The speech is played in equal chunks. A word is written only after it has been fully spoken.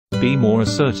Be more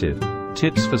assertive.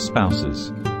 Tips for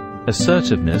spouses.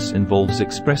 Assertiveness involves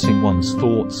expressing one's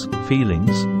thoughts,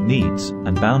 feelings, needs,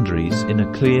 and boundaries in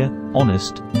a clear,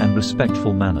 honest, and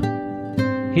respectful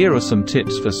manner. Here are some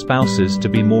tips for spouses to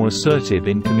be more assertive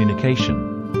in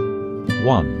communication.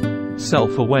 1.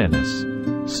 Self-awareness.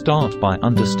 Start by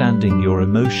understanding your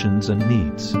emotions and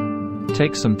needs.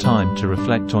 Take some time to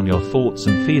reflect on your thoughts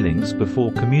and feelings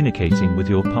before communicating with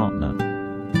your partner.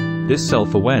 This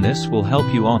self-awareness will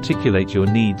help you articulate your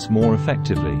needs more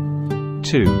effectively.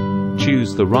 2.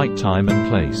 Choose the right time and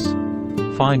place.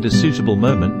 Find a suitable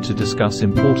moment to discuss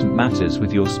important matters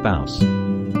with your spouse.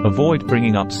 Avoid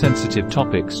bringing up sensitive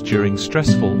topics during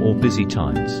stressful or busy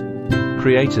times.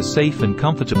 Create a safe and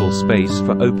comfortable space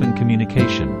for open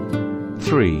communication.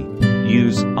 3.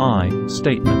 Use I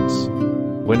statements.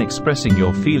 When expressing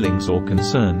your feelings or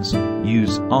concerns,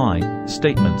 use I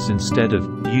statements instead of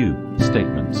you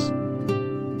statements.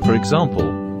 For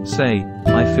example, say,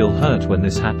 "I feel hurt when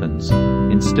this happens,"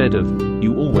 instead of,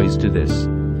 "You always do this."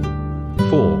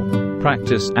 4.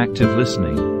 Practice active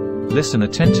listening. Listen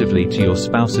attentively to your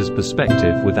spouse's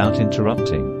perspective without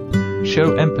interrupting.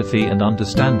 Show empathy and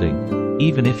understanding,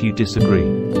 even if you disagree.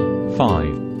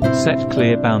 5. Set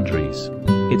clear boundaries.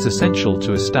 It's essential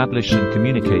to establish and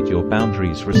communicate your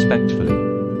boundaries respectfully.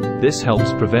 This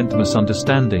helps prevent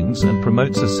misunderstandings and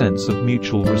promotes a sense of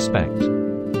mutual respect.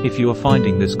 If you are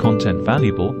finding this content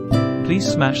valuable, please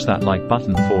smash that like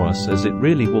button for us, as it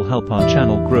really will help our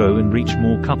channel grow and reach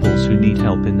more couples who need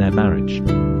help in their marriage.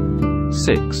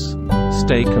 6.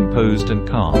 Stay composed and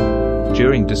calm.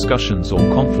 During discussions or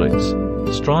conflicts,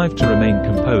 strive to remain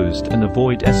composed and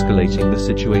avoid escalating the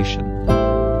situation.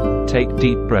 Take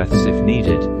deep breaths if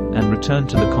needed, and return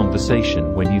to the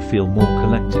conversation when you feel more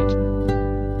collected.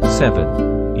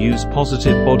 7. Use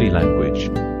positive body language.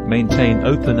 Maintain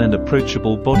open and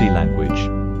approachable body language.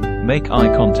 Make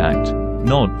eye contact,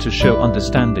 nod to show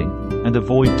understanding, and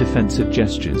avoid defensive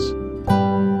gestures.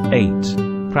 8.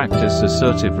 Practice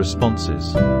assertive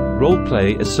responses.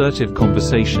 Role-play assertive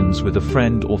conversations with a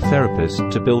friend or therapist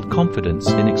to build confidence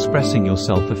in expressing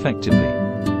yourself effectively.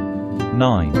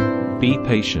 9. Be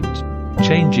patient.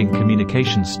 Changing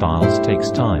communication styles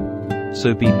takes time,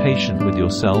 so be patient with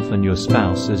yourself and your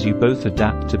spouse as you both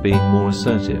adapt to being more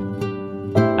assertive.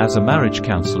 As a marriage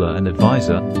counselor and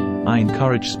advisor, I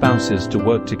encourage spouses to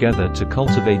work together to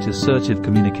cultivate assertive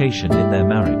communication in their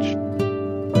marriage.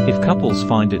 If couples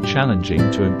find it challenging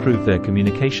to improve their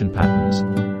communication patterns,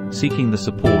 seeking the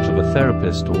support of a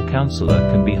therapist or counselor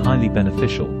can be highly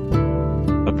beneficial.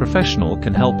 A professional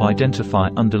can help identify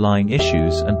underlying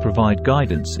issues and provide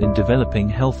guidance in developing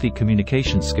healthy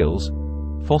communication skills,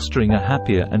 fostering a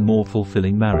happier and more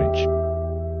fulfilling marriage.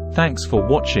 Thanks for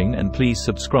watching, and please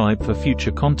subscribe for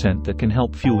future content that can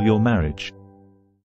help fuel your marriage.